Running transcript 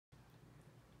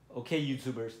Okay,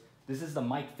 YouTubers, this is the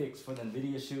mic fix for the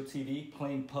Nvidia Shield TV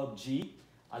playing PUBG.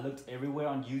 I looked everywhere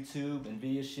on YouTube,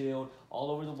 Nvidia Shield,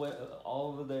 all over the web,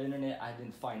 all over the internet. I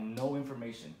didn't find no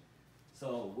information.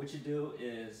 So what you do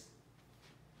is,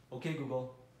 okay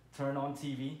Google, turn on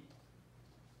TV.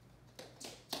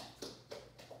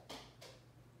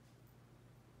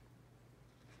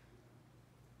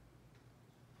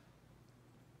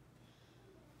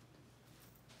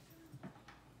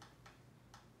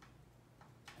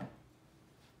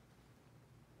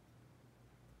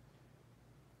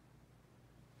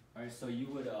 Alright, so you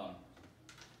would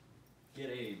get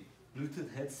a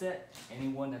Bluetooth headset,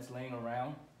 anyone that's laying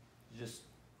around. You just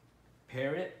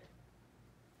pair it.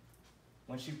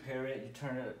 Once you pair it, you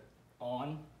turn it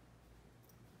on.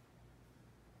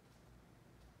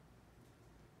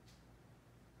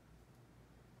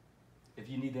 If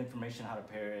you need the information how to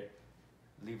pair it,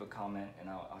 leave a comment and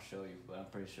I'll show you, but I'm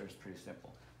pretty sure it's pretty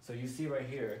simple. So you see right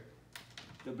here,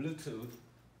 the Bluetooth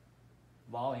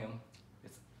volume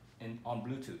is on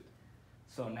Bluetooth.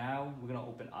 So now we're gonna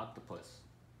open Octopus,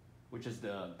 which is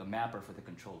the mapper for the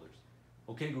controllers.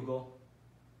 Okay Google,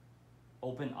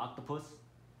 open Octopus.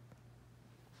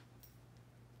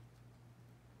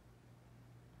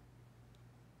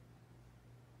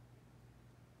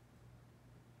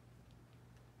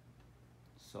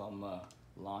 So I'm gonna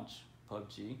launch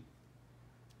PUBG. Of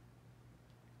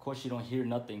course you don't hear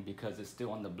nothing because it's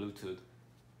still on the Bluetooth.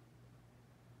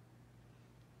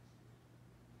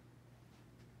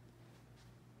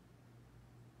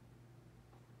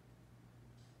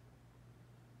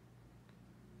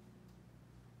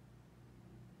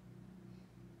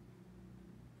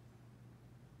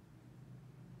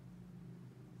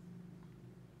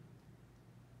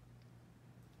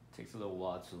 Takes a little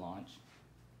while to launch.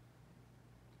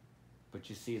 But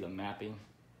you see the mapping,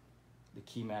 the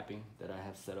key mapping that I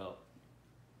have set up.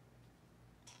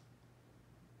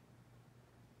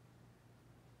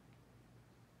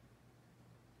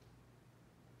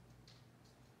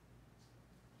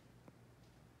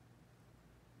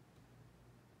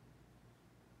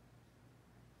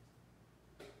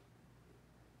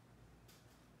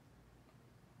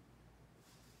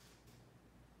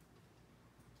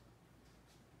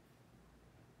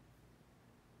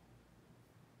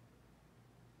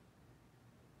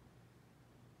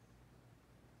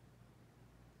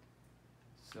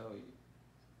 So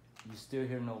you still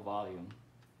hear no volume.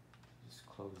 Just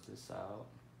close this out.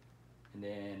 And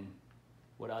then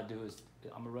what I'll do is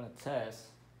I'm gonna run a test.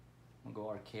 I'm gonna go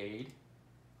arcade,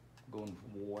 go in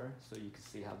war so you can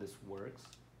see how this works.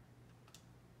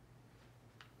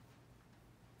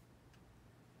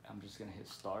 I'm just gonna hit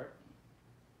start.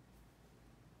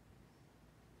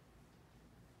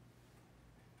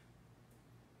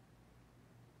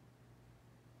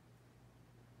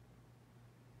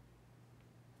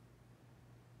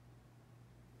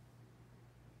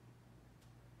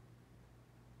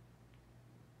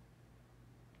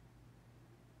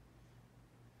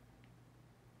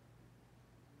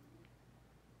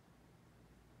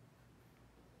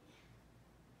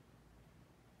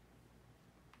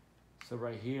 So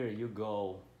right here, you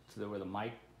go to where the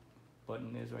mic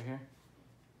button is right here,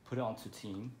 put it onto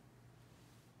team,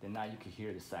 then now you can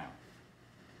hear the sound.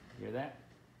 Hear that?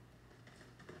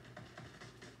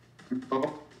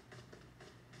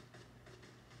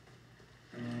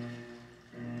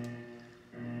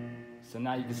 So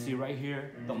now you can see right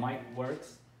here, the mic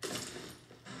works.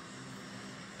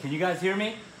 Can you guys hear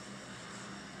me?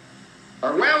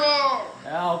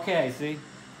 Okay, see?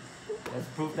 That's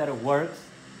proof that it works.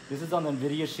 This is on the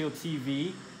Nvidia Shield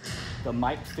TV, the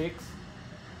mic fix.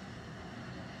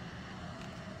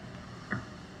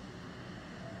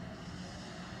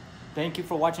 Thank you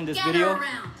for watching this video.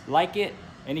 Like it.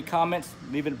 Any comments,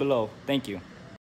 leave it below. Thank you.